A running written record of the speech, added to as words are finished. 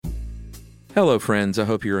Hello, friends. I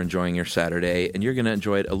hope you're enjoying your Saturday, and you're going to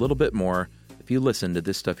enjoy it a little bit more if you listen to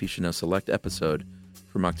this Stuff You Should Know Select episode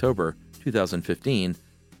from October 2015,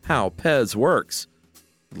 How Pez Works.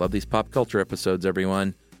 I love these pop culture episodes,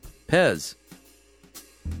 everyone. Pez.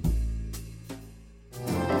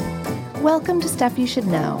 Welcome to Stuff You Should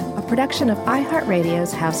Know, a production of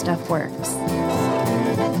iHeartRadio's How Stuff Works.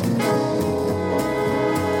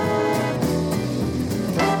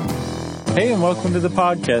 Hey, and welcome to the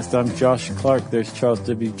podcast. I'm Josh Clark. There's Charles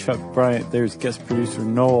W. Chuck Bryant. There's guest producer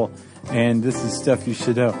Noel. And this is Stuff You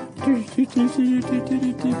Should Know. The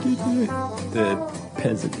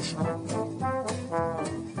Pez edition.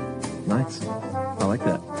 Nice. I like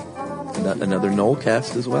that. Another Noel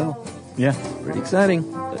cast as well. Yeah. Pretty exciting.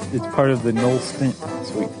 It's part of the Noel stint.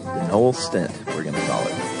 Sweet. The Noel stint, we're going to call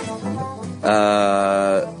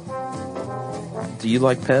it. Do you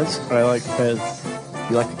like Pez? I like Pez.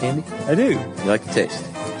 You like the candy? I do. You like the taste?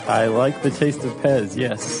 I like the taste of Pez,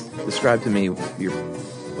 yes. Describe to me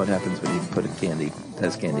what happens when you put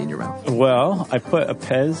Pez candy in your mouth. Well, I put a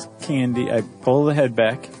Pez candy, I pull the head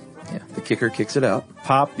back. Yeah, the kicker kicks it out.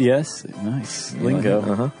 Pop, yes. Nice. Lingo.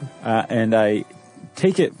 Uh-huh. And I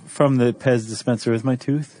take it from the Pez dispenser with my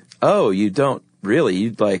tooth. Oh, you don't really?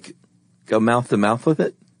 You'd like go mouth to mouth with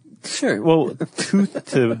it? Sure. Well, tooth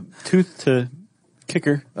to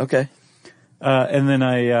kicker. Okay. And then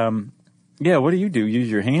what do you do?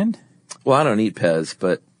 Use your hand? Well, I don't eat Pez,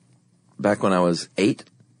 but back when I was 8,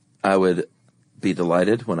 I would be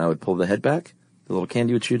delighted when I would pull the head back. The little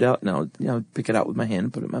candy would shoot out, and I would pick it out with my hand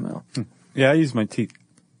and put it in my mouth. Yeah, I use my teeth.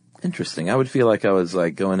 Interesting. I would feel like I was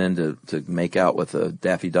like going in to make out with a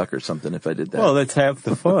Daffy Duck or something if I did that. Well, that's half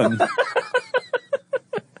the fun.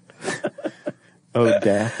 Oh,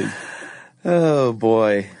 Daffy. Oh,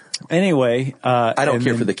 boy. Anyway. I don't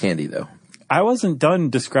care for the candy, though. I wasn't done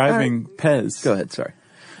describing Pez. Go ahead, sorry.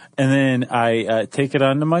 And then I take it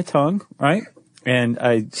onto my tongue, right? And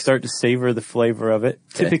I start to savor the flavor of it.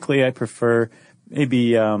 Okay. Typically, I prefer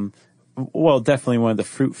maybe, definitely one of the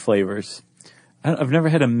fruit flavors. I've never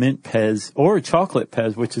had a mint Pez or a chocolate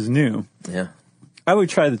Pez, which is new. Yeah. I would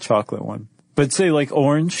try the chocolate one. But say like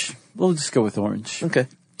orange. We'll just go with orange. Okay.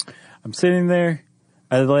 I'm sitting there.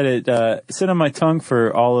 I let it sit on my tongue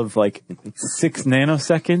for all of like 6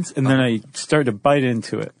 nanoseconds, and then I start to bite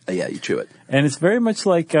into it. Yeah, you chew it. And it's very much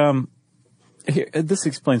like, here, this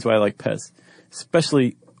explains why I like Pez,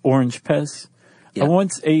 especially orange Pez. Yeah. I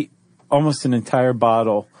once ate almost an entire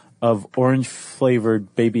bottle of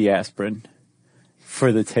orange-flavored baby aspirin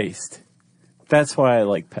for the taste. That's why I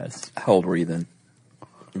like Pez. How old were you then?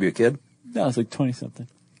 Were you a kid? No, I was like 20-something.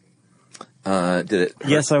 Did it hurt?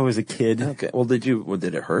 Yes, I was a kid. Okay. Well, did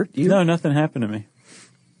it hurt you? No, nothing happened to me.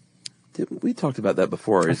 We talked about that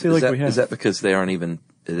before. I feel like we have. Is that because it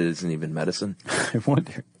isn't even medicine? I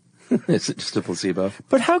wonder. Is it just a placebo?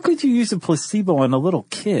 But how could you use a placebo on a little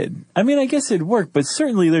kid? I mean, I guess it'd work, but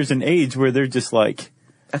certainly there's an age where they're just like...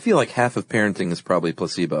 I feel like half of parenting is probably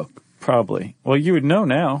placebo. Probably. Well, you would know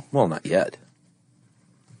now. Well, not yet.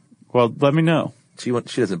 Well, let me know. She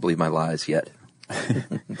doesn't believe my lies yet.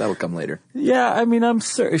 That'll come later. Yeah, I mean,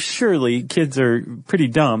 surely kids are pretty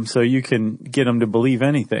dumb, so you can get them to believe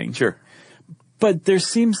anything. Sure. But there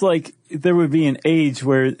seems like there would be an age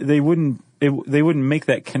where they wouldn't make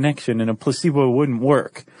that connection, and a placebo wouldn't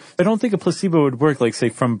work. I don't think a placebo would work, like, say,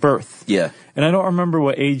 from birth. Yeah. And I don't remember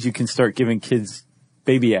what age you can start giving kids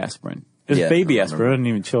baby aspirin. There's baby aspirin, not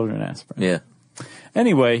even children aspirin. Yeah.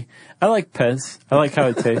 Anyway, I like Pez. I like how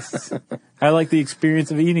it tastes. I like the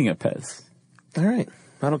experience of eating a Pez. All right.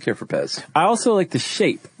 I don't care for Pez. I also like the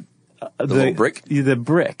shape. The little brick? The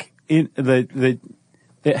brick.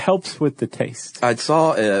 It helps with the taste. I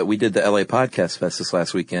saw, we did the LA Podcast Fest this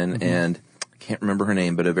last weekend, and I can't remember her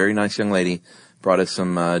name, but a very nice young lady brought us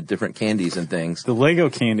some different candies and things. The Lego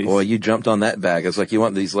candies. Boy, you jumped on that bag. I was like, you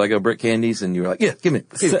want these Lego brick candies? And you were like, yeah, give me.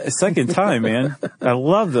 Second time, man. I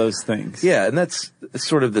love those things. Yeah, and that's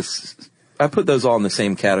sort of this, I put those all in the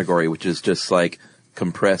same category, which is just like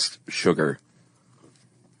compressed sugar.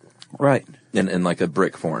 Right. In like a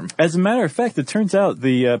brick form. As a matter of fact, it turns out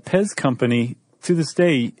the Pez company, to this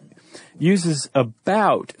day, uses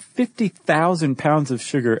about 50,000 pounds of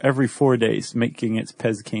sugar every 4 days making its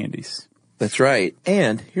Pez candies. That's right.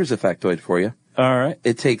 And here's a factoid for you. All right.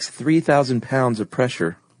 It takes 3,000 pounds of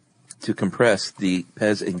pressure to compress the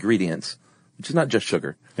Pez ingredients, which is not just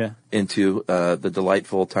sugar, into the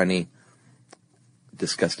delightful, tiny,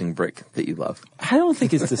 disgusting brick that you love. I don't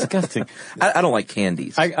think it's disgusting. I don't like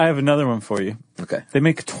candies. I have another one for you. Okay. They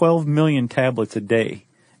make 12 million tablets a day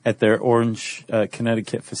at their Orange,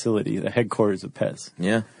 Connecticut facility, the headquarters of Pez.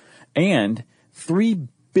 Yeah. And 3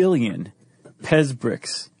 billion Pez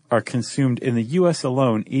bricks are consumed in the U.S.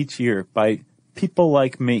 alone each year by people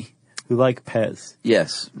like me who like Pez.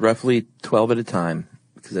 Yes, roughly 12 at a time,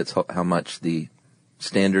 because that's how much the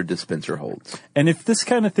standard dispenser holds. And if this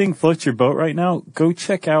kind of thing floats your boat right now, go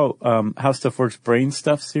check out How Stuff Works Brain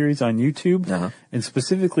Stuff series on YouTube, and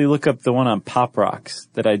specifically look up the one on Pop Rocks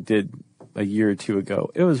that I did a year or two ago.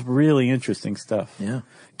 It was really interesting stuff. Yeah.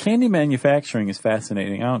 Candy manufacturing is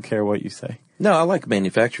fascinating. I don't care what you say. No, I like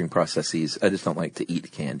manufacturing processes. I just don't like to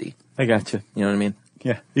eat candy. I gotcha. You know what I mean?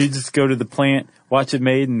 Yeah. You just go to the plant, watch it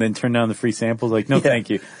made, and then turn down the free samples. Like, no, thank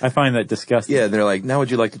you. I find that disgusting. Yeah, they're like, now would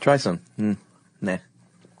you like to try some? Nah. Yeah.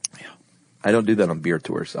 I don't do that on beer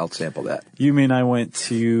tours. I'll sample that. You mean I went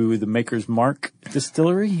to the Maker's Mark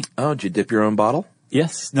distillery? Oh, did you dip your own bottle?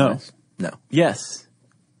 Yes. No. Nice. No. Yes.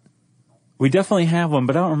 We definitely have one,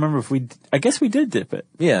 but I don't remember if I guess we did dip it.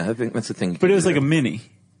 Yeah, I think that's the thing. But it was like a mini.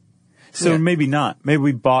 So maybe not. Maybe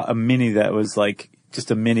we bought a mini that was like just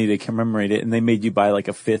a mini to commemorate it, and they made you buy like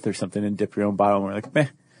a fifth or something and dip your own bottle, and we're like, meh.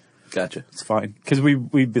 Gotcha. It's fine. Because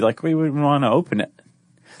we'd be like, we wouldn't want to open it.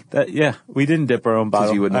 We didn't dip our own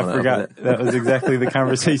bottle. You wouldn't I forgot. Open it. That was exactly the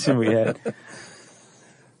conversation we had.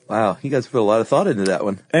 Wow, you guys put a lot of thought into that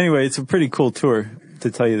one. Anyway, it's a pretty cool tour,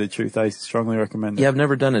 to tell you the truth. I strongly recommend it. Yeah, I've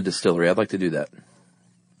never done a distillery. I'd like to do that.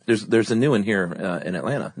 There's a new one here in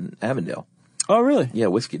Atlanta, in Avondale. Oh, really? Yeah,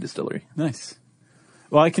 whiskey distillery. Nice.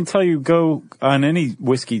 Well, I can tell you, go on any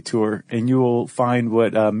whiskey tour, and you will find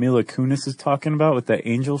what Mila Kunis is talking about with the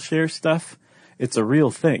angel share stuff. It's a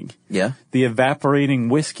real thing. Yeah. The evaporating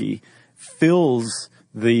whiskey fills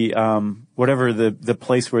the whatever the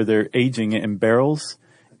place where they're aging it in barrels,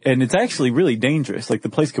 and it's actually really dangerous. Like, the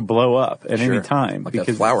place could blow up at any time, like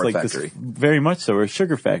because a flour it's like factory. Very much so, or a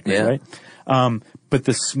sugar factory, right? But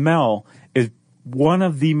the smell is one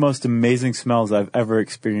of the most amazing smells I've ever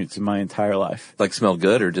experienced in my entire life. Like, smell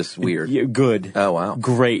good or just weird? Yeah, good. Oh, wow.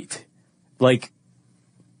 Great. Like,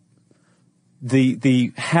 the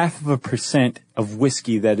 0.5% of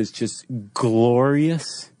whiskey that is just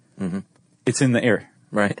glorious, it's in the air.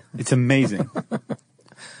 Right. It's amazing.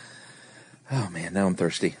 Oh, man, now I'm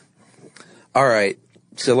thirsty. All right,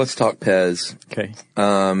 so let's talk Pez. Okay.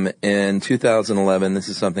 In 2011, this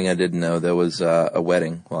is something I didn't know. There was a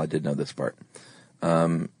wedding. Well, I did know this part.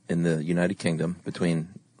 In the United Kingdom between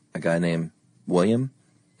a guy named William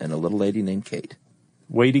and a little lady named Kate.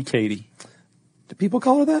 Waity Katie. Do people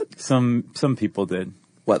call her that? Some people did.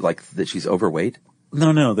 What, like that she's overweight?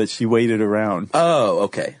 No, that she waited around. Oh,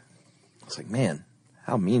 okay. I was like, man,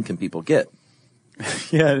 how mean can people get?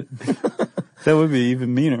 Yeah, that would be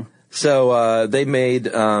even meaner. So they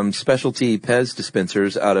made specialty Pez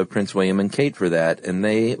dispensers out of Prince William and Kate for that, and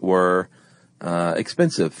they were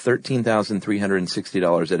expensive,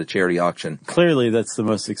 $13,360 at a charity auction. Clearly, that's the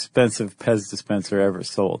most expensive Pez dispenser ever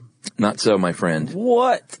sold. Not so, my friend.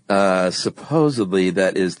 What? Supposedly,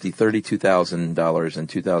 that is the $32,000 in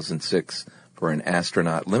 2006 for an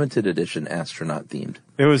astronaut, limited edition astronaut themed.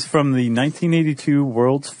 It was from the 1982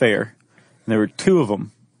 World's Fair. And there were two of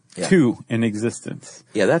them. Yeah. Two in existence.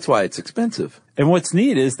 Yeah, that's why it's expensive. And what's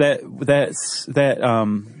neat is that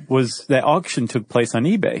auction took place on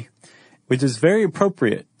eBay, which is very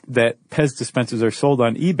appropriate that Pez dispensers are sold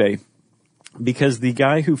on eBay, because the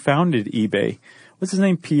guy who founded eBay, what's his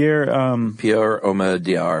name? Pierre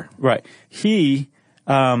Omidyar. Right. He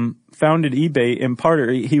founded eBay in part,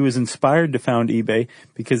 or he was inspired to found eBay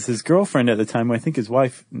because his girlfriend at the time, I think his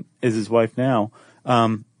wife is his wife now,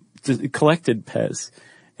 collected Pez.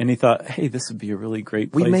 And he thought, hey, this would be a really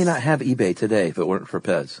great place. We may not have eBay today if it weren't for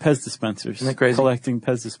Pez. Pez dispensers. Isn't that crazy? Collecting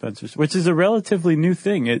Pez dispensers, which is a relatively new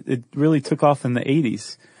thing. It really took off in the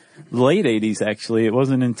 80s. Late 80s, actually. It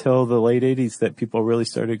wasn't until the late 80s that people really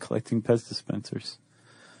started collecting Pez dispensers.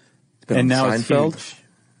 And now Seinfeld. It's huge.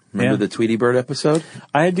 Remember the Tweety Bird episode?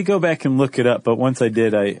 I had to go back and look it up, but once I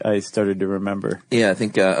did, I started to remember. Yeah, I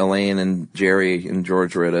think Elaine and Jerry and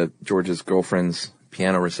George were at George's girlfriend's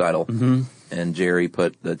piano recital. Mm-hmm. And Jerry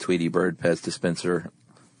put the Tweety Bird Pez dispenser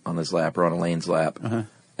on his lap, or on Elaine's lap. Uh-huh.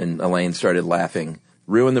 And Elaine started laughing,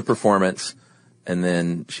 ruined the performance, and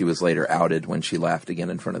then she was later outed when she laughed again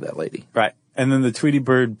in front of that lady. Right. And then the Tweety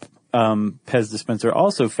Bird Pez dispenser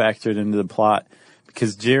also factored into the plot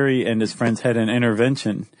because Jerry and his friends had an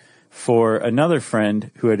intervention for another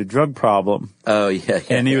friend who had a drug problem. Oh, yeah.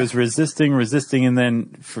 And he was resisting, and then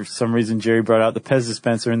for some reason Jerry brought out the Pez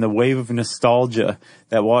dispenser, and the wave of nostalgia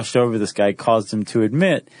that washed over this guy caused him to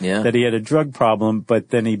admit that he had a drug problem,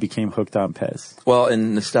 but then he became hooked on Pez. Well,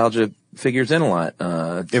 and nostalgia figures in a lot.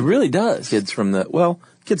 It really does. Kids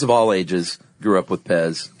of all ages grew up with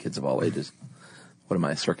Pez. Kids of all ages. What am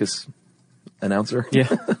I, a circus announcer?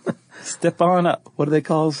 Yeah. Step on up. What do they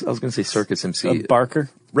call us? I was going to say circus MC. A barker?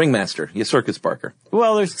 Ringmaster. Yeah, Circus Barker.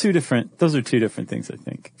 Well, those are two different things, I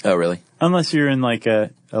think. Oh, really? Unless you're in like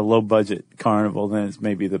a low budget carnival, then it's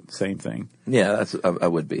maybe the same thing. Yeah, I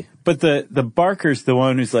would be. But the Barker's the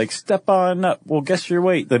one who's like, step on up. Well, guess your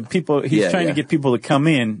weight. The people, he's trying to get people to come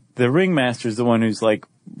in. The Ringmaster's the one who's like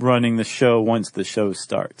running the show once the show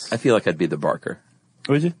starts. I feel like I'd be the Barker.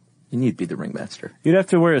 Would you? And you'd be the Ringmaster. You'd have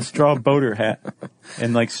to wear a straw boater hat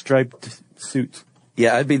and like striped suits.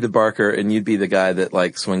 Yeah, I'd be the Barker, and you'd be the guy that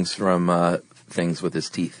like swings from things with his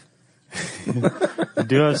teeth. I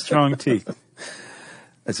do have strong teeth.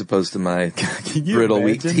 As opposed to my Can you brittle,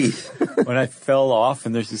 weak imagine teeth. when I fell off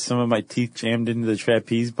and there's just some of my teeth jammed into the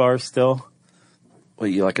trapeze bar still? Well,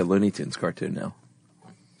 you like a Looney Tunes cartoon now.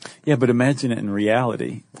 Yeah, but imagine it in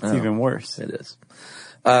reality. It's even worse. It is.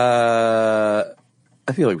 I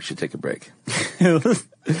feel like we should take a break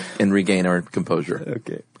and regain our composure.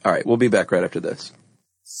 Okay. All right, we'll be back right after this.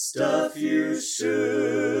 Stuff you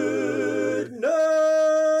should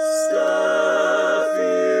know. Stuff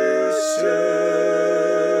you should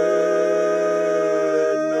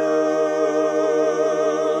know.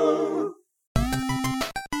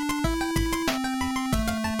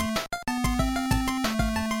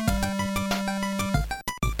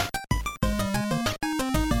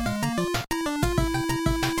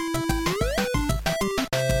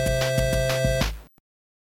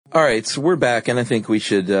 All right, so we're back, and I think we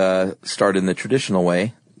should start in the traditional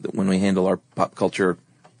way when we handle our pop culture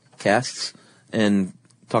casts and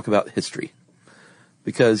talk about history.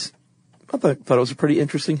 Because I thought it was a pretty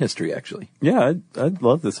interesting history, actually. Yeah, I'd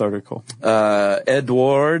love this article.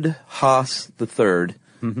 Edward Haas III.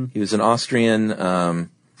 Mm-hmm. He was an Austrian.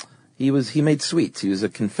 He made sweets. He was a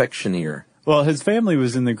confectioner. Well, his family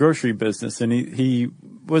was in the grocery business, and he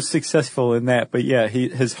was successful in that. But yeah,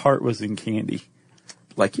 his heart was in candy.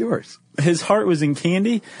 Like yours. His heart was in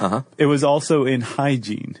candy. Uh-huh. It was also in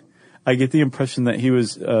hygiene. I get the impression that he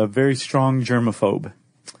was a very strong germaphobe.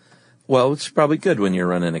 Well, it's probably good when you're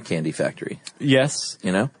running a candy factory. Yes.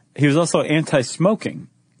 You know? He was also anti-smoking.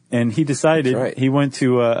 And he decided, That's right. He went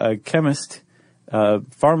to a chemist,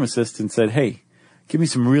 pharmacist, and said, hey, give me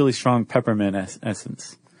some really strong peppermint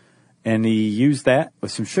essence. And he used that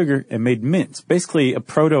with some sugar and made mints, basically a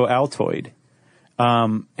proto-Altoid.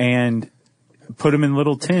 And put them in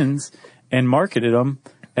little tins and marketed them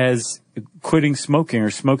as quitting smoking or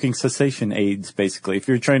smoking cessation aids, basically. If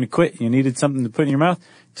you're trying to quit, you needed something to put in your mouth,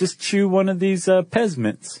 just chew one of these Pez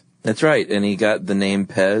mints. That's right. And he got the name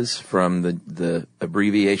Pez from the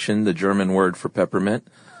abbreviation, the German word for peppermint,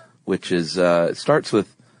 which is it starts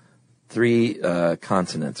with 3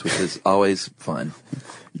 consonants, which is always fun.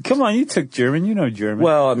 Come on, you took German. You know German.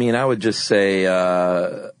 Well, I mean, I would just say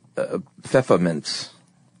Pfefferminz.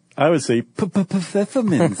 I would say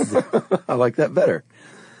pfefferminz. I like that better.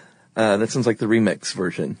 That sounds like the remix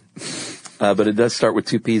version. But it does start with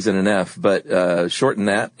 2 P's and an F. But shorten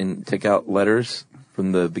that and take out letters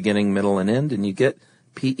from the beginning, middle, and end, and you get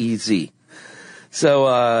P-E-Z.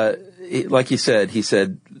 So, like he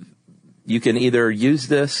said, you can either use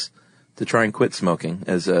this to try and quit smoking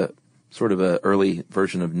as a sort of a early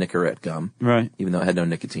version of Nicorette gum. Right. Even though it had no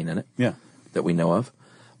nicotine in it. Yeah. That we know of.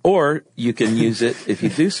 Or you can use it, if you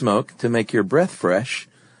do smoke, to make your breath fresh,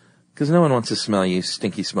 because no one wants to smell you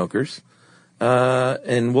stinky smokers.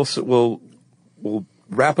 And we'll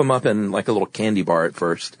wrap them up in like a little candy bar at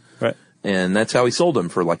first. Right. And that's how he sold them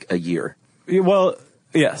for like a year. Well,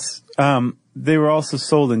 yes. They were also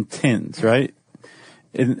sold in tins, right?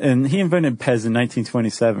 And he invented Pez in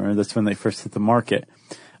 1927, or that's when they first hit the market.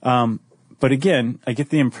 But again, I get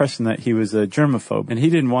the impression that he was a germaphobe, and he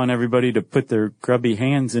didn't want everybody to put their grubby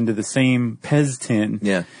hands into the same Pez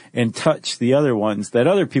tin and touch the other ones that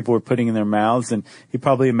other people were putting in their mouths. And he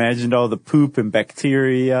probably imagined all the poop and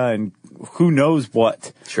bacteria and who knows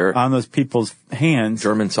what on those people's hands.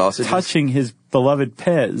 German sausages. Touching his beloved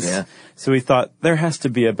Pez. Yeah. So he thought, there has to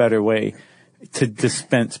be a better way to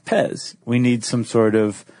dispense Pez. We need some sort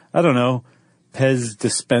of, I don't know, Pez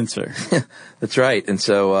dispenser. That's right. And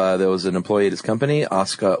so there was an employee at his company,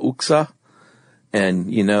 Oskar Uxa,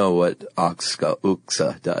 and you know what Oskar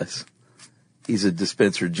Uxa does. He's a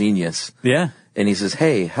dispenser genius. Yeah. And he says,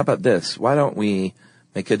 hey, how about this? Why don't we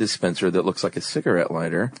make a dispenser that looks like a cigarette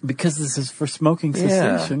lighter? Because this is for smoking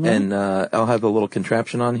cessation. Yeah. Right? And I'll have a little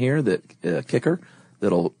contraption on here, that kicker,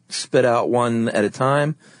 that'll spit out one at a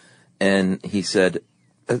time. And he said,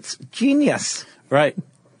 it's genius. Right.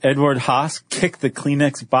 Edward Haas kicked the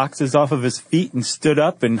Kleenex boxes off of his feet and stood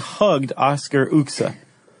up and hugged Oskar Uxa.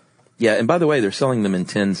 Yeah, and by the way, they're selling them in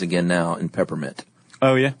tins again now in peppermint.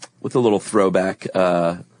 Oh, yeah? With a little throwback,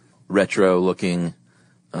 retro-looking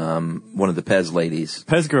one of the Pez ladies.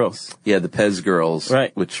 Pez girls. Yeah, the Pez girls.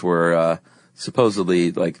 Right. Which were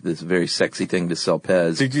supposedly like this very sexy thing to sell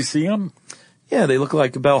Pez. Did you see them? Yeah, they look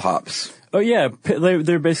like bellhops. Oh, yeah.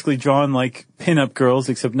 They're basically drawn like pinup girls,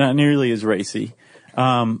 except not nearly as racy.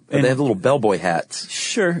 And they have little bellboy hats.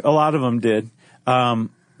 Sure, a lot of them did. And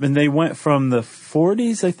they went from the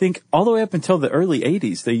 40s, I think, all the way up until the early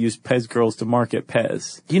 80s. They used Pez girls to market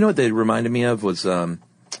Pez. You know what they reminded me of was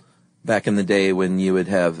back in the day when you would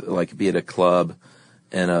have, like, be at a club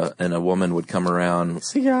and a woman would come around.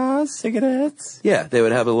 Cigars, cigarettes. Yeah, they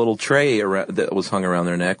would have a little tray around, that was hung around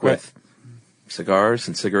their neck with cigars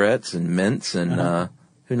and cigarettes and mints and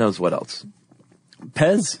who knows what else.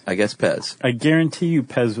 Pez. I guess Pez. I guarantee you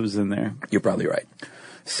Pez was in there. You're probably right.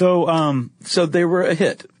 So, so they were a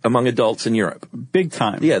hit among adults in Europe. Big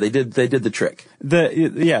time. Yeah, they did the trick.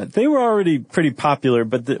 They were already pretty popular,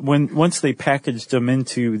 but once they packaged them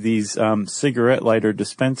into these cigarette lighter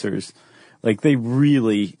dispensers, like they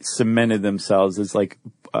really cemented themselves as like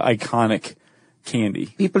iconic candy.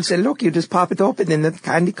 People say, look, you just pop it open and the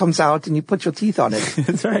candy comes out and you put your teeth on it.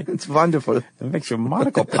 That's right. It's wonderful. It makes your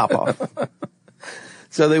monocle pop off.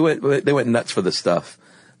 So they went nuts for the stuff.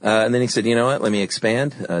 And then he said, you know what, let me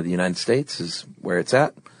expand. The United States is where it's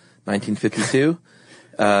at. 1952.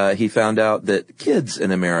 He found out that kids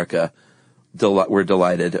in America were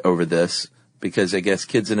delighted over this because I guess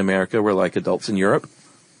kids in America were like adults in Europe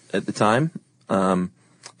at the time. And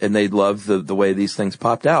they loved the way these things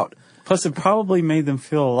popped out. Plus, it probably made them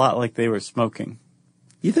feel a lot like they were smoking.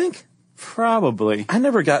 You think? Probably. I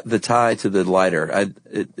never got the tie to the lighter.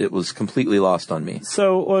 It was completely lost on me.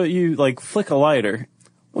 So, well, you like flick a lighter.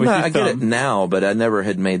 Well, no, I get it now, but I never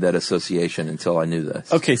had made that association until I knew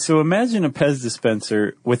this. Okay, so imagine a Pez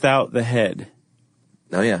dispenser without the head.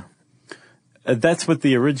 Oh, yeah. That's what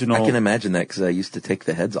the original... I can imagine that because I used to take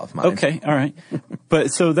the heads off mine. Okay, all right.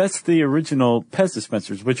 But so that's the original Pez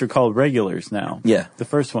dispensers, which are called regulars now. Yeah. The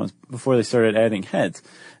first ones, before they started adding heads.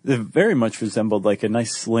 They very much resembled like a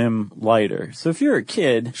nice slim lighter. So if you're a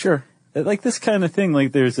kid... Sure. Like this kind of thing,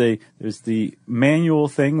 like there's the manual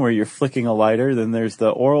thing where you're flicking a lighter, then there's the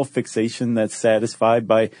oral fixation that's satisfied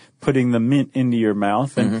by putting the mint into your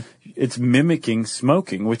mouth, and it's mimicking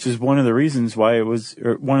smoking, which is one of the reasons why it was,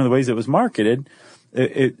 or one of the ways it was marketed.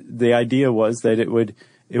 The idea was that it would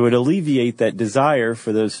alleviate that desire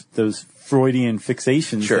for those Freudian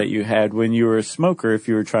fixations that you had when you were a smoker if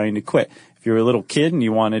you were trying to quit. If you were a little kid and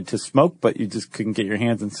you wanted to smoke, but you just couldn't get your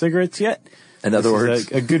hands on cigarettes yet. In other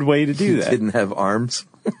words, a good way to do that. Didn't have arms.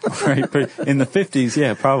 Right. But in the 50s,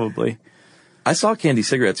 yeah, probably. I saw candy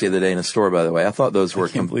cigarettes the other day in a store, by the way. I thought those were... I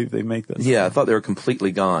can't believe they make those. Yeah, I thought they were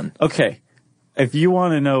completely gone. Okay. If you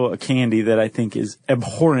want to know a candy that I think is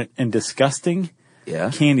abhorrent and disgusting,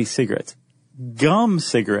 candy cigarettes. Gum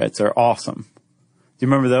cigarettes are awesome. Do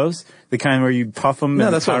you remember those? The kind where you puff them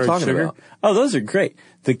and that's what I'm talking sugar? about. Oh, those are great.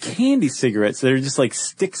 The candy cigarettes, they're just like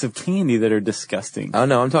sticks of candy that are disgusting. Oh,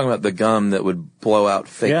 no, I'm talking about the gum that would blow out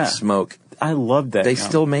fake smoke. I love that They gum.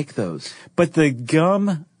 still make those. But the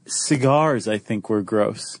gum cigars, I think, were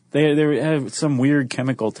gross. They have some weird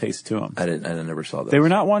chemical taste to them. I never saw those. They were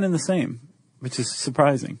not one and the same, which is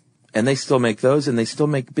surprising. And they still make those, and they still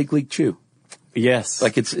make Big League Chew. Yes.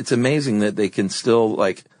 Like, it's amazing that they can still,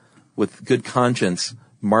 like, with good conscience,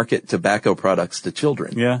 market tobacco products to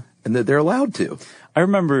children. Yeah. And that they're allowed to. I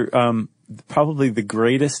remember probably the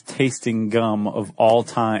greatest tasting gum of all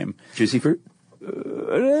time. Juicy Fruit?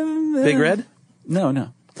 Big Red? No.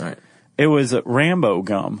 All right. It was Rambo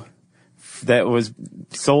gum that was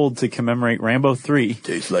sold to commemorate Rambo 3.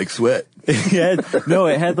 Tastes like sweat. It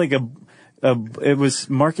had like it was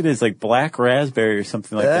marketed as like black raspberry or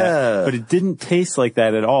something like that, but it didn't taste like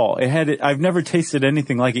that at all. I've never tasted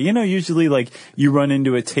anything like it. You know, usually like you run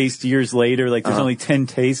into a taste years later, like there's only 10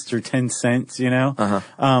 tastes or 10 cents, you know?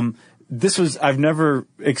 I've never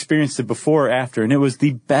experienced it before or after, and it was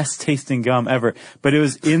the best tasting gum ever, but it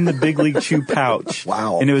was in the Big League Chew pouch.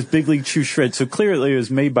 Wow. And it was Big League Chew Shred, so clearly it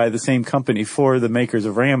was made by the same company for the makers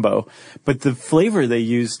of Rambo, but the flavor they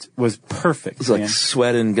used was perfect. It's like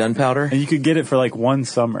sweat and gunpowder. And you could get it for like one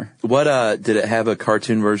summer. What, did it have a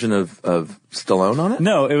cartoon version of Stallone on it?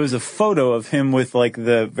 No, it was a photo of him with like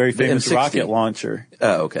the very famous M60. rocket launcher.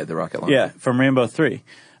 Oh, okay, the rocket launcher. Yeah, from Rambo 3.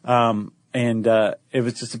 And it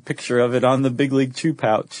was just a picture of it on the Big League Chew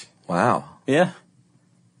pouch. Wow. Yeah.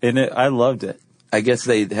 And I loved it. I guess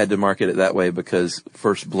they had to market it that way because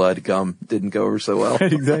First Blood gum didn't go over so well.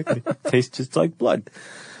 Exactly. Tastes just like blood.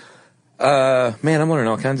 Man, I'm learning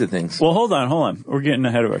all kinds of things. Well, hold on. We're getting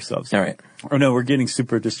ahead of ourselves. All right. Or no, we're getting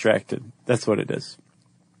super distracted. That's what it is.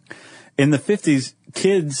 In the 50s,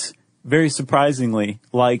 kids, very surprisingly,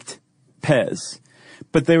 liked Pez.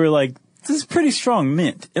 but they were like, this is pretty strong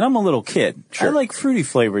mint, and I'm a little kid. Sure. I like fruity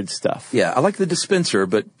flavored stuff. Yeah, I like the dispenser,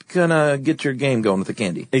 but gonna get your game going with the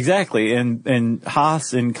candy. Exactly, and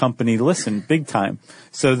Haas and company listened big time.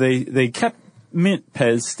 So they kept mint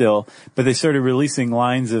Pez still, but they started releasing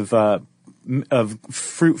lines of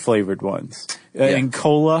fruit flavored ones. And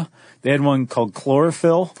cola, they had one called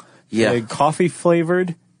chlorophyll. Yeah. They had coffee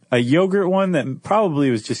flavored. A yogurt one that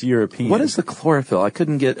probably was just European. What is the chlorophyll? I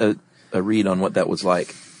couldn't get a read on what that was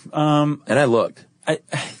like. And I looked. I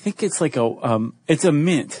think it's like it's a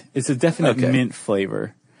mint. It's a definite mint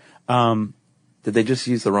flavor. Did they just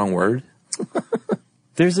use the wrong word?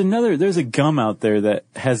 There's a gum out there that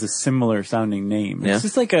has a similar sounding name. Yeah. It's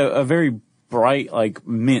just like a very bright, like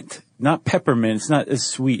mint, not peppermint. It's not as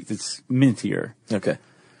sweet. It's mintier. Okay.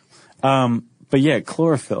 But yeah,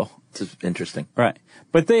 chlorophyll. It's interesting. Right.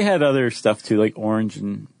 But they had other stuff too, like orange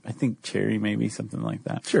and I think cherry, maybe something like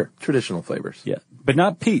that. Sure. Traditional flavors. Yeah. But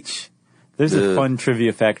not peach. There's a fun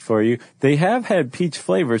trivia fact for you. They have had peach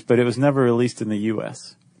flavors, but it was never released in the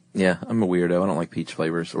U.S. Yeah, I'm a weirdo. I don't like peach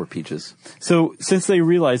flavors or peaches. So since they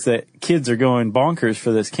realized that kids are going bonkers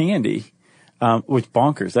for this candy, which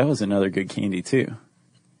bonkers, that was another good candy too.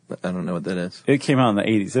 I don't know what that is. It came out in the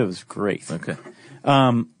 80s. It was great. Okay.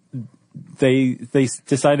 They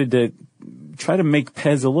decided to try to make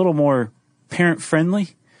Pez a little more parent friendly.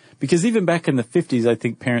 Because even back in the 50s, I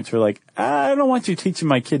think parents were like, I don't want you teaching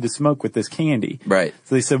my kid to smoke with this candy. Right.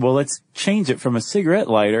 So they said, well, let's change it from a cigarette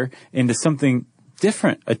lighter into something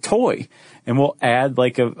different, a toy. And we'll add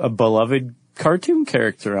like a beloved cartoon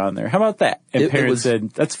character on there. How about that? And parents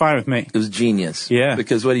said, that's fine with me. It was genius. Yeah.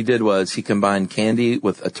 Because what he did was he combined candy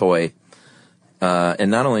with a toy,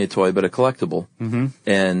 and not only a toy, but a collectible. Mm-hmm.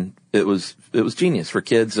 And it was genius. For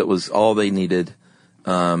kids, it was all they needed.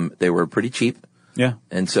 They were pretty cheap. Yeah.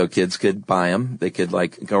 And so kids could buy them. They could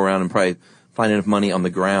like go around and probably find enough money on the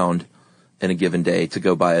ground in a given day to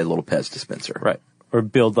go buy a little Pez dispenser. Right. Or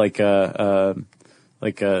build like a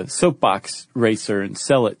soapbox racer and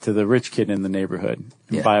sell it to the rich kid in the neighborhood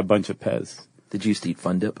and buy a bunch of Pez. Did you used to eat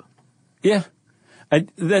Fun Dip? Yeah.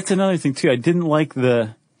 That's another thing too. I didn't like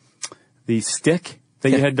the stick that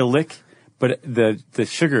you had to lick, but the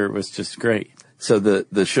sugar was just great. So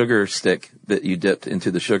the sugar stick that you dipped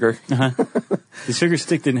into the sugar. The sugar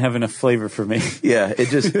stick didn't have enough flavor for me. Yeah,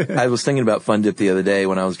 I was thinking about Fun Dip the other day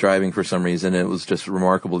when I was driving for some reason, and it was just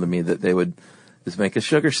remarkable to me that they would just make a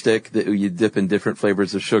sugar stick that you dip in different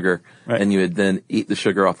flavors of sugar, and you would then eat the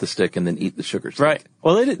sugar off the stick and then eat the sugar stick. Right.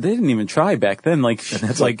 Well, they didn't even try back then. That's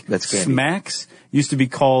candy. Smacks used to be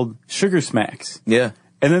called Sugar Smacks. Yeah.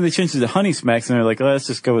 And then they changed it to Honey Smacks, and they're like, let's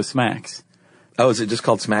just go with Smacks. Oh, is it just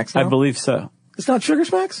called Smacks now? I believe so. It's not Sugar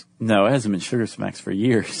Smacks? No, it hasn't been Sugar Smacks for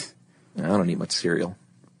years. I don't eat much cereal.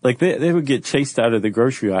 Like, they would get chased out of the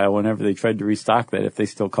grocery aisle whenever they tried to restock that if they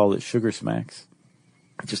still called it Sugar Smacks.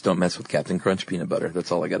 Just don't mess with Captain Crunch peanut butter.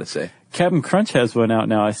 That's all I got to say. Captain Crunch has one out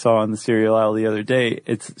now I saw on the cereal aisle the other day.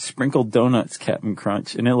 It's sprinkled donuts Captain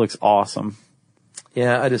Crunch, and it looks awesome.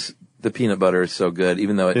 Yeah, the peanut butter is so good.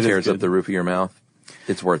 Even though it tears up the roof of your mouth,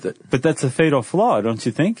 it's worth it. But that's a fatal flaw, don't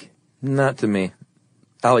you think? Not to me.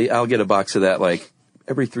 I'll get a box of that like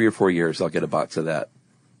every 3 or 4 years. I'll get a box of that,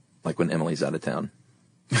 like when Emily's out of town.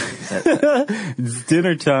 It's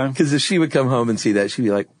dinner time. Because if she would come home and see that, she'd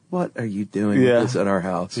be like, "What are you doing with this in our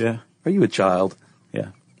house? Yeah. Are you a child?" Yeah.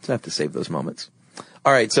 So I have to save those moments.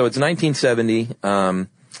 All right, so it's 1970.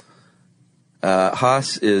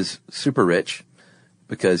 Haas is super rich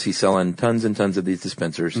because he's selling tons and tons of these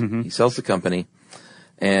dispensers. Mm-hmm. He sells the company,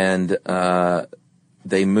 and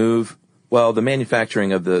they move. Well, the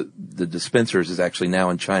manufacturing of the dispensers is actually now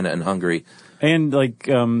in China and Hungary. And like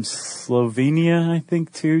Slovenia, I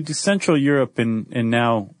think, too. Just Central Europe and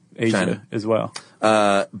now Asia China as well.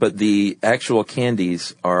 But the actual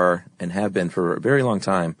candies are, and have been for a very long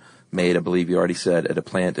time, made, I believe you already said, at a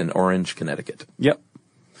plant in Orange, Connecticut. Yep.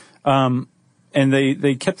 And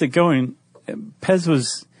they kept it going. Pez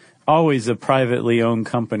was always a privately owned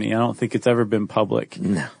company. I don't think it's ever been public.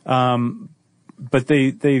 No. But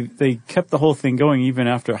they kept the whole thing going even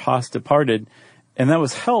after Haas departed. And that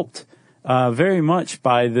was helped very much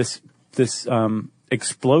by this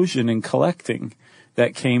explosion in collecting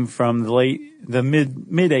that came from the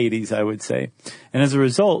mid 80s, I would say. And as a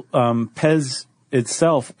result, Pez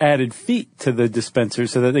itself added feet to the dispenser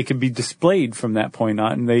so that they could be displayed from that point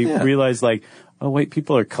on. And they realized like, oh wait,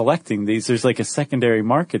 people are collecting these. There's like a secondary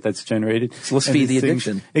market that's generated. So let's feed the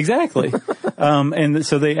addiction. Exactly. And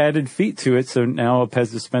so they added feet to it. So now a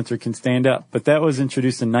Pez dispenser can stand up. But that was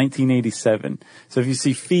introduced in 1987. So if you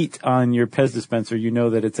see feet on your Pez dispenser, you know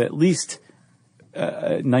that it's at least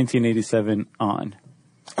 1987 on.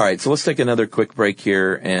 All right, so let's take another quick break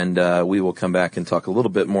here, and we will come back and talk a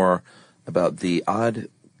little bit more about the odd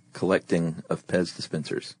collecting of Pez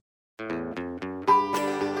dispensers.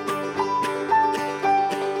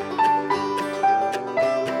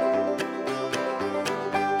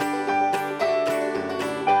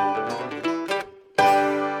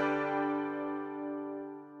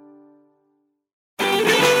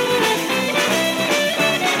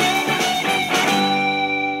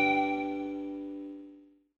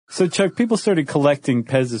 So, Chuck, people started collecting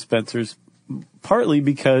Pez dispensers partly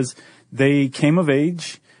because they came of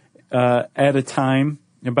age at a time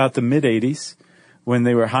about the mid-'80s when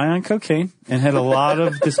they were high on cocaine and had a lot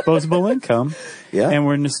of disposable income and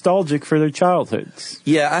were nostalgic for their childhoods.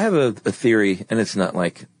 Yeah, I have a theory, and it's not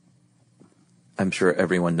like I'm sure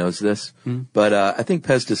everyone knows this, but I think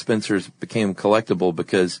Pez dispensers became collectible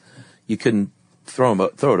because you couldn't throw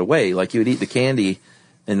it away. Like, you would eat the candy,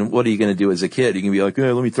 and what are you going to do as a kid? You can be like,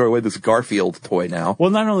 let me throw away this Garfield toy now.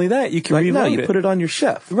 Well, not only that, you can reload no, you it. put it on your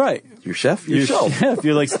shelf. Right. Your chef? Your shelf. Chef.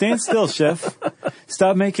 You're like, stand still, chef.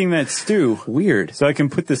 Stop making that stew. Weird. So I can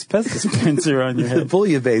put this Pez dispenser on your The head.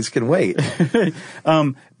 bouillabaisse can wait.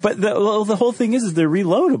 But the whole thing is they're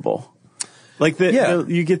reloadable. Like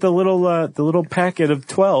you get the little packet of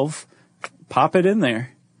 12, pop it in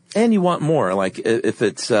there. And you want more. Like, if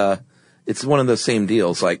it's one of those same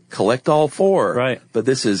deals, like collect all 4. Right. But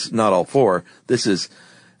this is not all 4. This is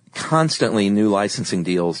constantly new licensing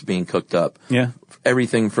deals being cooked up. Yeah.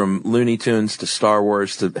 Everything from Looney Tunes to Star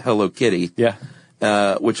Wars to Hello Kitty. Yeah.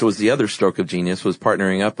 Which was the other stroke of genius, was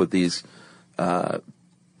partnering up with these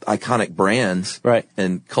iconic brands. Right.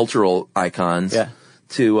 And cultural icons. Yeah.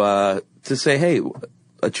 To say, hey,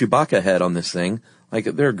 a Chewbacca head on this thing. Like,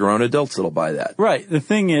 there are grown adults that'll buy that. Right. The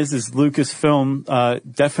thing is Lucasfilm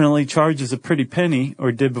definitely charges a pretty penny,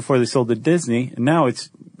 or did before they sold to Disney, and now it's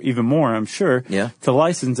even more, I'm sure, to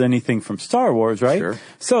license anything from Star Wars, right? Sure.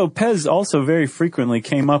 So Pez also very frequently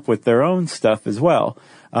came up with their own stuff as well.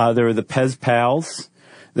 There were the Pez Pals.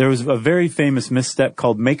 There was a very famous misstep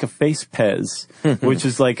called Make a Face Pez, which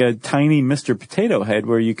is like a tiny Mr. Potato Head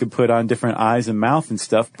where you could put on different eyes and mouth and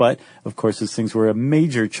stuff. But, of course, those things were a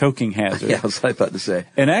major choking hazard. Yeah, that's what I was about to say.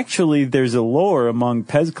 And actually, there's a lore among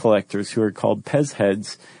Pez collectors who are called Pez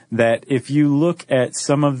heads that if you look at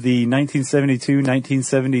some of the 1972,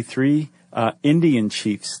 1973 Indian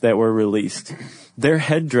chiefs that were released, their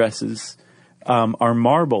headdresses are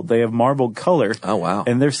marbled. They have marbled color. Oh, wow.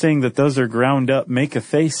 And they're saying that those are ground up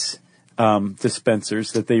make-a-face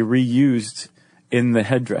dispensers that they reused in the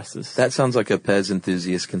headdresses. That sounds like a Pez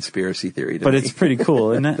enthusiast conspiracy theory to me. But it's pretty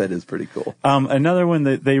cool, isn't it? That is pretty cool. Another one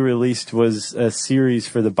that they released was a series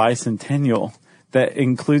for the bicentennial that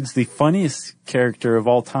includes the funniest character of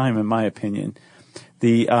all time, in my opinion.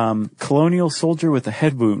 The colonial soldier with a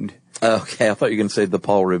head wound. Okay, I thought you were going to say the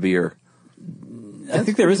Paul Revere. I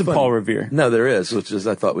think there is a Paul Revere. No, there is, which is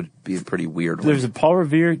I thought would be a pretty weird one. There's a Paul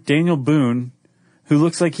Revere, Daniel Boone, who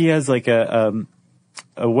looks like he has like a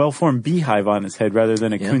well-formed beehive on his head rather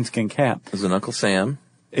than a coonskin cap. There's an Uncle Sam.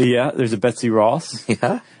 Yeah, there's a Betsy Ross.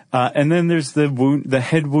 Yeah. And then there's the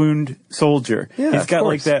head wound soldier. Yeah, he's got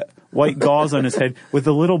like that white gauze on his head with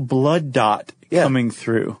a little blood dot coming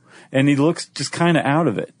through. And he looks just kind of out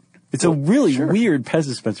of it. It's a really weird Pez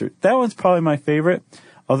dispenser. That one's probably my favorite.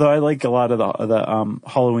 Although I like a lot of the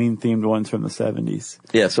Halloween-themed ones from the 70s.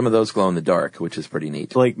 Yeah, some of those glow in the dark, which is pretty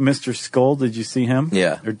neat. Like Mr. Skull, did you see him?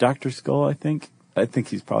 Yeah. Or Dr. Skull, I think. I think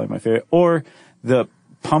he's probably my favorite. Or the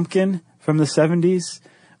pumpkin from the 70s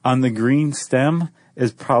on the green stem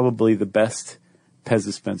is probably the best Pez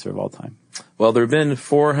dispenser of all time. Well, there have been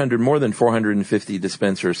more than 450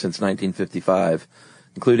 dispensers since 1955,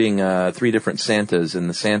 including 3 different Santas, and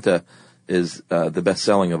the Santa is the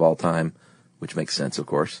best-selling of all time. Which makes sense, of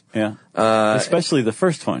course. Yeah. Especially the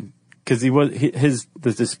first one. Because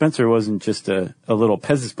the dispenser wasn't just a little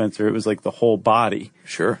Pez dispenser, it was like the whole body.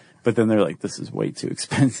 Sure. But then they're like, this is way too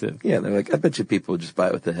expensive. Yeah, they're like, I bet you people would just buy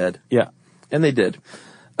it with the head. Yeah. And they did.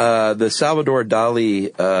 The Salvador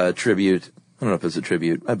Dali tribute, I don't know if it's a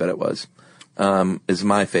tribute, I bet it was, is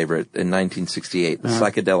my favorite in 1968. The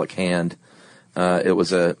psychedelic hand. It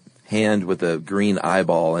was a hand with a green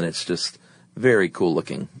eyeball, and it's just very cool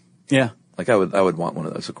looking. Yeah. Like, I would want one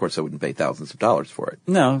of those. Of course, I wouldn't pay thousands of dollars for it.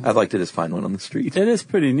 No. I'd like to just find one on the street. It is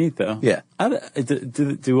pretty neat, though. Yeah.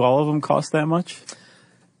 Do all of them cost that much?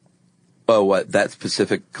 Oh, what? That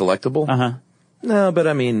specific collectible? Uh-huh. No, but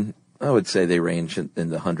I mean, I would say they range in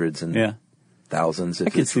the hundreds and thousands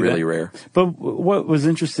if it's really rare. But what was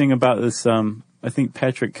interesting about this, I think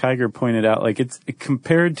Patrick Kiger pointed out, like it's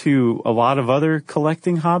compared to a lot of other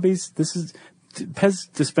collecting hobbies, Pez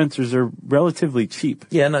dispensers are relatively cheap.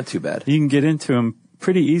 Yeah, not too bad. You can get into them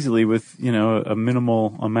pretty easily with, a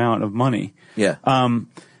minimal amount of money. Yeah.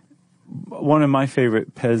 One of my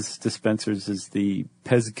favorite Pez dispensers is the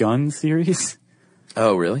Pez gun series.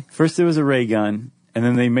 Oh, really? First it was a ray gun, and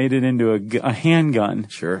then they made it into a handgun.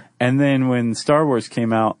 Sure. And then when Star Wars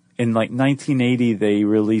came out in 1980, they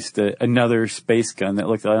released another space gun that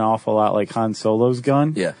looked an awful lot like Han Solo's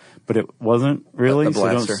gun. Yeah. But it wasn't really, a so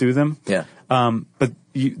don't blaster. sue them. Yeah. But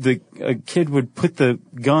a kid would put the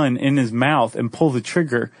gun in his mouth and pull the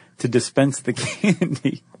trigger to dispense the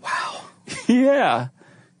candy. Wow. Yeah.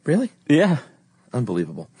 Really? Yeah.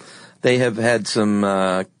 Unbelievable. They have had some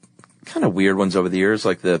kind of weird ones over the years,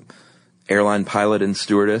 like the airline pilot and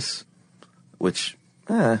stewardess, which,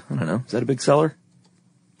 I don't know. Is that a big seller?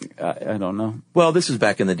 I don't know. Well, this is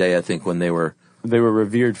back in the day, I think, when they were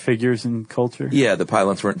revered figures in culture. Yeah, the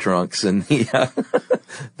pilots weren't drunks, and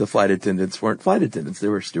the flight attendants weren't flight attendants. They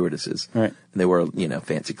were stewardesses. Right. And they wore,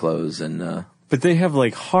 fancy clothes and... But they have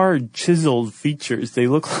hard chiseled features. They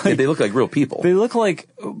look like... Yeah, they look like real people. They look like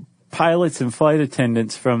pilots and flight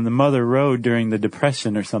attendants from the Mother Road during the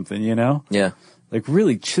Depression or something, Yeah. Like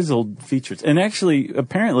really chiseled features. And actually,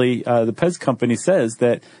 apparently, the Pez company says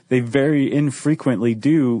that they very infrequently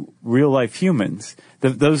do real life humans.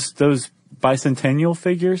 Those bicentennial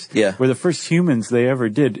figures were the first humans they ever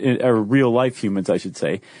did, or real life humans, I should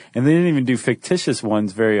say. And they didn't even do fictitious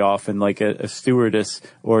ones very often, like a stewardess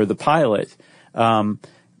or the pilot,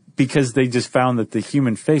 because they just found that the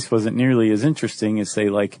human face wasn't nearly as interesting as, say,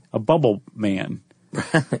 like a bubble man.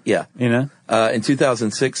 Yeah. In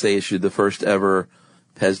 2006, they issued the first ever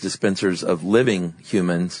Pez dispensers of living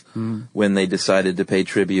humans when they decided to pay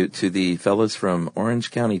tribute to the fellas from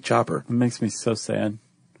Orange County Chopper. It makes me so sad.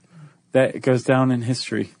 That goes down in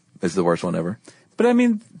history. It's the worst one ever. But I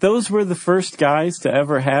mean, those were the first guys to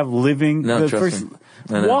ever have living. No, trust me.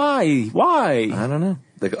 Why? I don't know.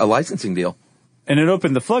 A licensing deal. And it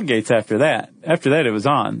opened the floodgates after that. After that, it was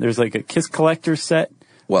on. There's like a Kiss Collector set.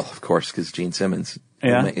 Well, of course, because Gene Simmons.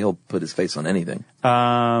 Yeah. He'll put his face on anything.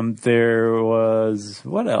 There was,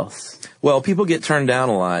 what else? Well, people get turned down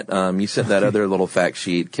a lot. You sent that other little fact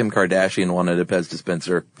sheet. Kim Kardashian wanted a Pez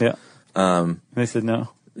dispenser. Yeah. They said no.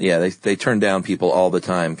 Yeah, they turn down people all the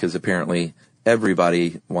time because apparently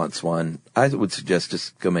everybody wants one. I would suggest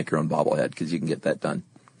just go make your own bobblehead because you can get that done.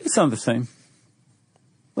 It's not the same.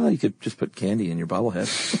 Well, you could just put candy in your bobblehead.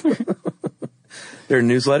 There are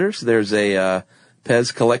newsletters. There's a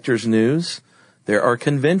Pez Collectors News. There are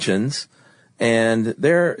conventions. And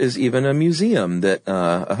there is even a museum that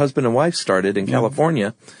a husband and wife started in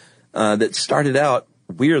California that started out,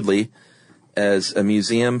 weirdly, as a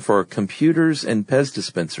museum for computers and Pez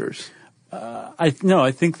dispensers. I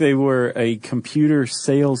think they were a computer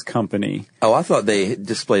sales company. Oh, I thought they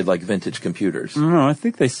displayed like vintage computers. No, I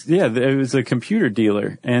think it was a computer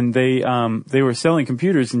dealer, and they were selling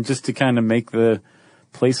computers, and just to kind of make the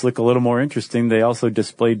place look a little more interesting, they also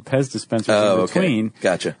displayed Pez dispensers in between. Okay.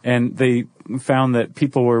 Gotcha. And they found that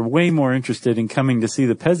people were way more interested in coming to see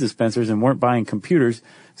the Pez dispensers and weren't buying computers,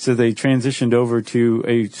 so they transitioned over to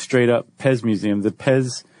a straight-up Pez museum, the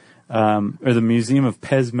Pez, or the Museum of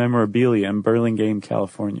Pez Memorabilia in Burlingame,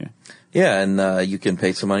 California. Yeah, and you can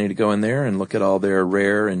pay some money to go in there and look at all their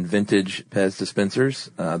rare and vintage Pez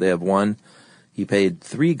dispensers. They have one. He paid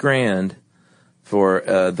 $3,000 for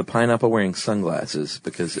the pineapple wearing sunglasses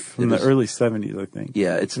because from the early 70s, I think.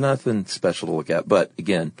 Yeah, it's nothing special to look at, but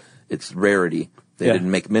again, it's rarity. They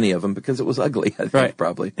didn't make many of them because it was ugly, I think,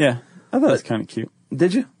 probably. Yeah, I thought it was kind of cute.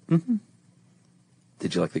 Did you? Mm-hmm.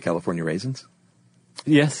 Did you like the California raisins?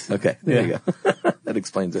 Yes. Okay, there you go. That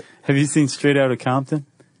explains it. Have you seen Straight Outta Compton?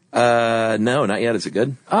 No, not yet. Is it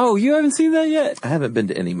good? Oh, you haven't seen that yet? I haven't been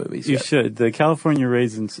to any movies yet. You should. The California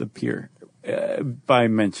raisins appear by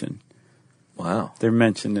mention. Wow. They're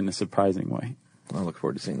mentioned in a surprising way. I look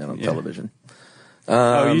forward to seeing that on television.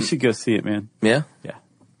 You should go see it, man. Yeah? Yeah.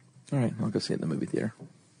 All right, I'll go see it in the movie theater.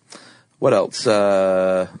 What else?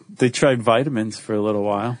 They tried vitamins for a little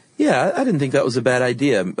while. Yeah, I didn't think that was a bad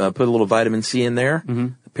idea. Put a little vitamin C in there. Mm-hmm.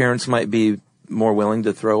 Parents might be more willing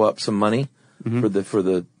to throw up some money for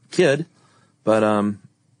the kid, but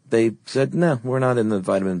they said, no, we're not in the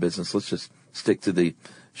vitamin business. Let's just stick to the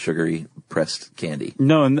sugary pressed candy.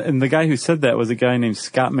 No, and the guy who said that was a guy named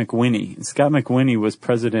Scott McWhinney. And Scott McWhinney was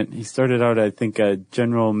president. He started out, I think,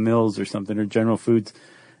 General Mills or something, or General Foods.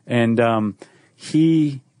 And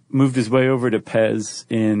he moved his way over to Pez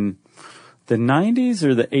in the 90s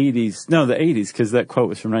or the 80s. No, the 80s, because that quote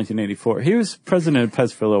was from 1984. He was president of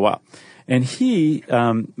Pez for a little while. And he,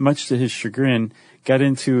 much to his chagrin, got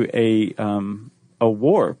into a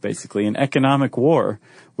war, basically, an economic war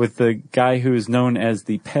with the guy who is known as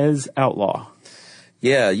the Pez Outlaw.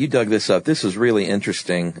 Yeah, you dug this up. This was really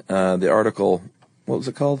interesting. The article, what was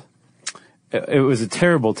it called? It was a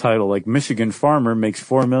terrible title, like Michigan farmer makes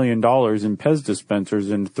 $4 million in Pez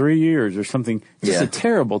dispensers in 3 years or something. Just a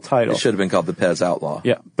terrible title. It should have been called the Pez Outlaw.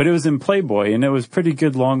 Yeah, but it was in Playboy, and it was pretty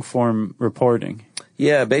good long-form reporting.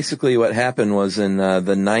 Yeah, basically what happened was in the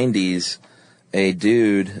 90s, a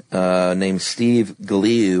dude named Steve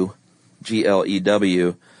Glew,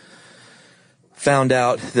 Glew, found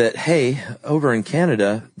out that, hey, over in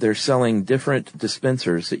Canada, they're selling different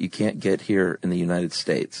dispensers that you can't get here in the United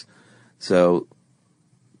States. So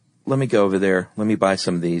let me go over there, let me buy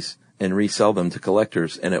some of these and resell them to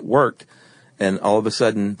collectors. And it worked. And all of a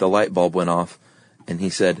sudden, the light bulb went off. And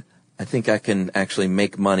he said, I think I can actually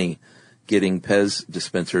make money getting Pez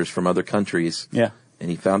dispensers from other countries. Yeah.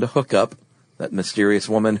 And he found a hookup, that mysterious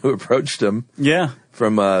woman who approached him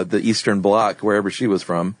from the Eastern Bloc, wherever she was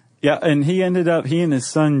from. Yeah, and he and his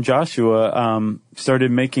son Joshua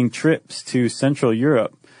started making trips to Central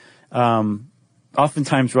Europe.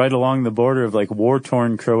 Oftentimes right along the border of like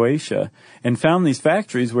war-torn Croatia, and found these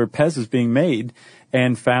factories where Pez was being made,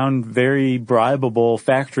 and found very bribable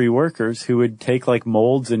factory workers who would take like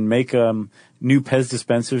molds and make new Pez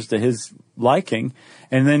dispensers to his liking,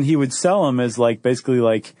 and then he would sell them as like basically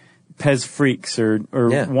like Pez freaks or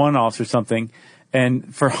one-offs or something,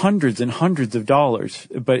 and for hundreds and hundreds of dollars,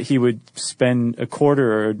 but he would spend a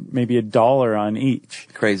quarter or maybe $1 on each.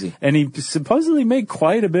 Crazy. And he supposedly made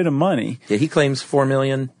quite a bit of money. Yeah, he claims $4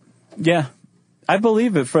 million. Yeah. I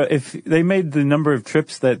believe it. If they made the number of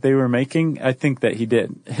trips that they were making, I think that he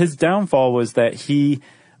did. His downfall was that he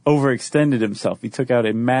overextended himself. He took out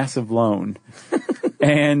a massive loan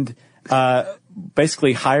and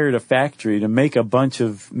basically hired a factory to make a bunch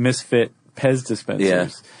of misfit Pez dispensers. Yeah.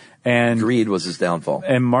 And greed was his downfall.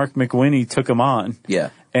 And Mark McWhinney took him on.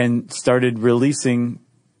 Yeah. And started releasing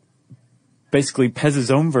basically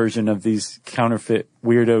Pez's own version of these counterfeit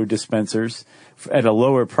weirdo dispensers at a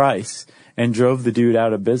lower price, and drove the dude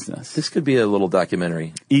out of business. This could be a little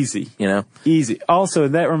documentary. Easy. You know? Easy. Also,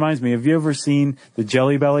 that reminds me, have you ever seen the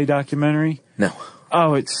Jelly Belly documentary? No.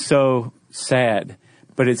 Oh, it's so sad,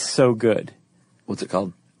 but it's so good. What's it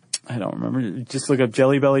called? I don't remember. Just look up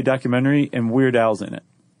Jelly Belly documentary, and Weird Al's in it.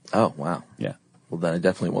 Oh, wow. Yeah. Well, then I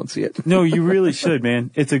definitely won't see it. No, you really should,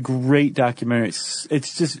 man. It's a great documentary.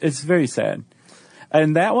 It's very sad.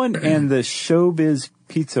 And that one and the Showbiz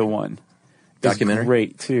Pizza one documentary? is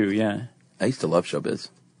great, too, yeah. I used to love Showbiz.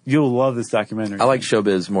 You'll love this documentary. I like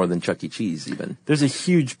Showbiz more than Chuck E. Cheese, even. There's a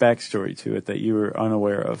huge backstory to it that you were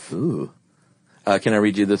unaware of. Ooh. Can I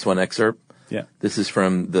read you this one excerpt? Yeah. This is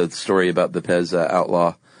from the story about the Pez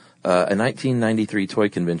Outlaw. A 1993 toy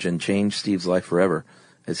convention changed Steve's life forever.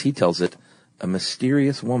 As he tells it, a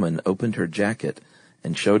mysterious woman opened her jacket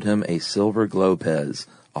and showed him a silver glow Pez,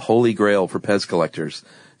 a holy grail for Pez collectors.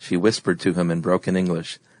 She whispered to him in broken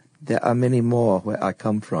English, "There are many more where I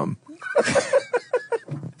come from."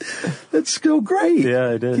 That's so great.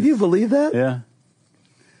 Yeah, it is. Can you believe that? Yeah.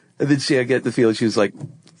 And then I get the feeling she was like,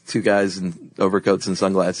 two guys in overcoats and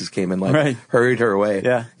sunglasses came and like hurried her away.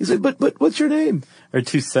 Yeah. He's like, but what's your name? Or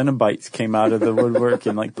two Cenobites came out of the woodwork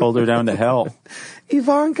and like pulled her down to hell.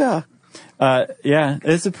 Ivanka. Yeah,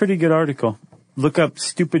 it's a pretty good article. Look up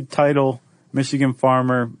stupid title, Michigan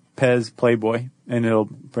farmer, Pez Playboy, and it'll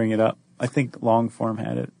bring it up. I think Longform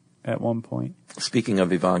had it at one point. Speaking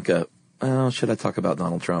of Ivanka, should I talk about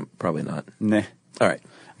Donald Trump? Probably not. Nah. All right.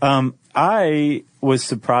 I was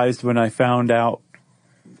surprised when I found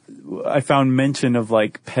mention of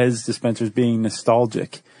like Pez dispensers being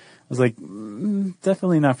nostalgic. I was like,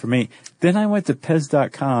 definitely not for me. Then I went to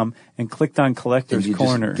Pez.com and clicked on Collector's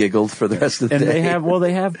Corner. Just giggled for the rest of the day. And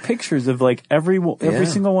they have pictures of like every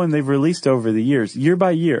single one they've released over the years, year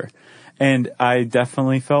by year. And I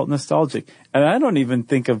definitely felt nostalgic. And I don't even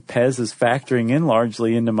think of Pez as factoring in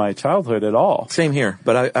largely into my childhood at all. Same here,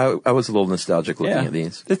 but I was a little nostalgic looking at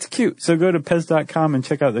these. It's cute. So go to Pez.com and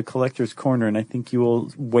check out the Collector's Corner, and I think you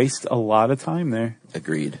will waste a lot of time there.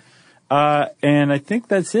 Agreed. And I think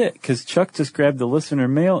that's it, because Chuck just grabbed the listener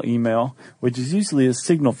mail email, which is usually a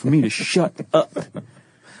signal for me to shut up,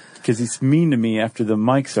 because he's mean to me after the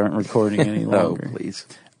mics aren't recording any longer. Oh, please.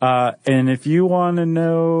 And if you want to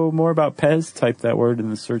know more about Pez, type that word in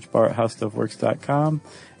the search bar at howstuffworks.com.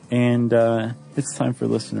 And it's time for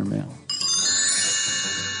listener mail.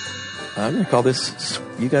 I'm going to call this,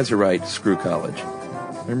 you guys are right, Screw College.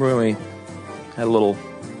 Remember when we had a little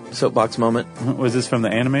soapbox moment? Was this from the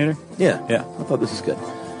animator? Yeah. Yeah. I thought this was good.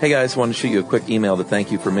 Hey guys, I wanted to shoot you a quick email to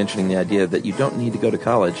thank you for mentioning the idea that you don't need to go to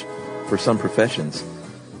college for some professions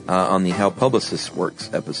on the How Publicists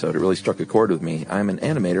Works episode. It really struck a chord with me. I'm an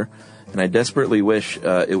animator, and I desperately wish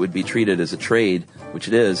it would be treated as a trade, which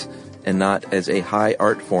it is, and not as a high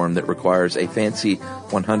art form that requires a fancy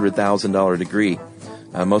 $100,000 degree.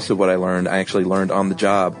 Most of what I actually learned on the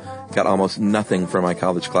job. Got almost nothing from my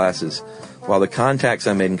college classes. While the contacts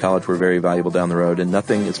I made in college were very valuable down the road, and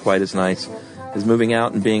nothing is quite as nice as moving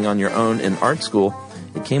out and being on your own in art school,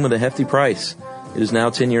 it came with a hefty price. It is now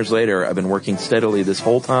 10 years later. I've been working steadily this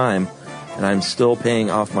whole time, and I'm still paying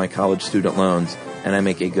off my college student loans, and I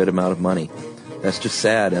make a good amount of money. That's just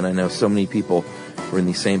sad, and I know so many people who are in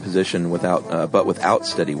the same position without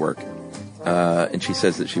steady work. And she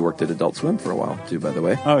says that she worked at Adult Swim for a while, too, by the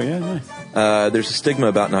way. Oh, yeah, nice. There's a stigma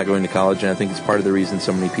about not going to college, and I think it's part of the reason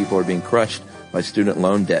so many people are being crushed by student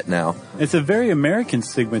loan debt now. It's a very American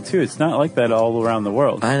stigma, too. It's not like that all around the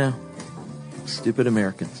world. I know. Stupid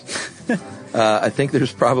Americans. I think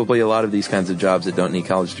there's probably a lot of these kinds of jobs that don't need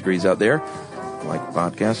college degrees out there, like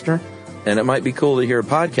podcaster. And it might be cool to hear a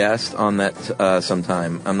podcast on that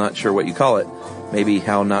sometime. I'm not sure what you call it. Maybe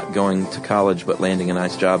how not going to college but landing a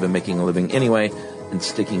nice job and making a living anyway and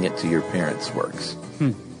sticking it to your parents works.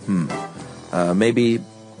 Maybe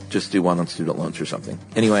just do one on student loans or something.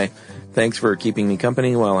 Anyway, thanks for keeping me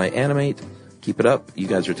company while I animate. Keep it up. You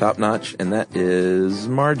guys are top notch. And that is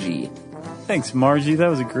Margie. Thanks, Margie. That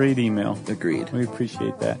was a great email. Agreed. We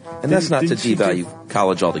appreciate that. And that's not to devalue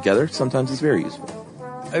college altogether. Sometimes it's very useful.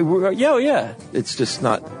 Yeah. It's just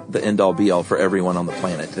not the end-all be-all for everyone on the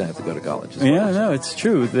planet to have to go to college. Yeah, no, it's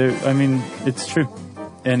true. It's true.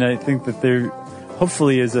 And I think that there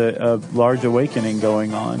hopefully is a large awakening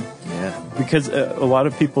going on. Yeah. Because a lot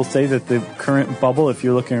of people say that the current bubble, if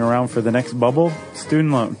you're looking around for the next bubble,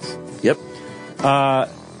 student loans. Yep.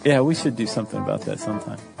 Yeah, we should do something about that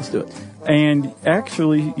sometime. Let's do it. And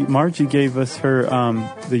actually, Margie gave us her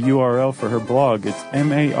the URL for her blog. It's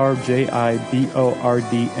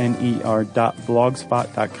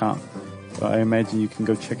marjibordner.blogspot.com. So I imagine you can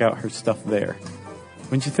go check out her stuff there.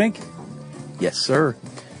 Wouldn't you think? Yes, sir.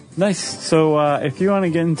 Nice. So if you want to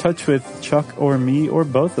get in touch with Chuck or me or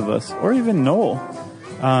both of us, or even Noel,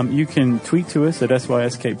 you can tweet to us at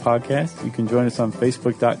SYSK Podcast. You can join us on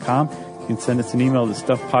Facebook.com. You can send us an email to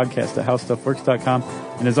stuffpodcast@howstuffworks.com.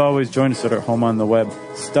 And as always, join us at our home on the web,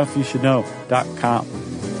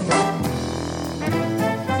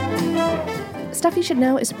 stuffyoushouldknow.com. Stuff You Should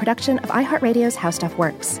Know is a production of iHeartRadio's How Stuff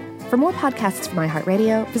Works. For more podcasts from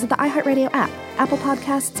iHeartRadio, visit the iHeartRadio app, Apple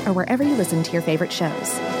Podcasts, or wherever you listen to your favorite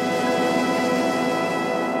shows.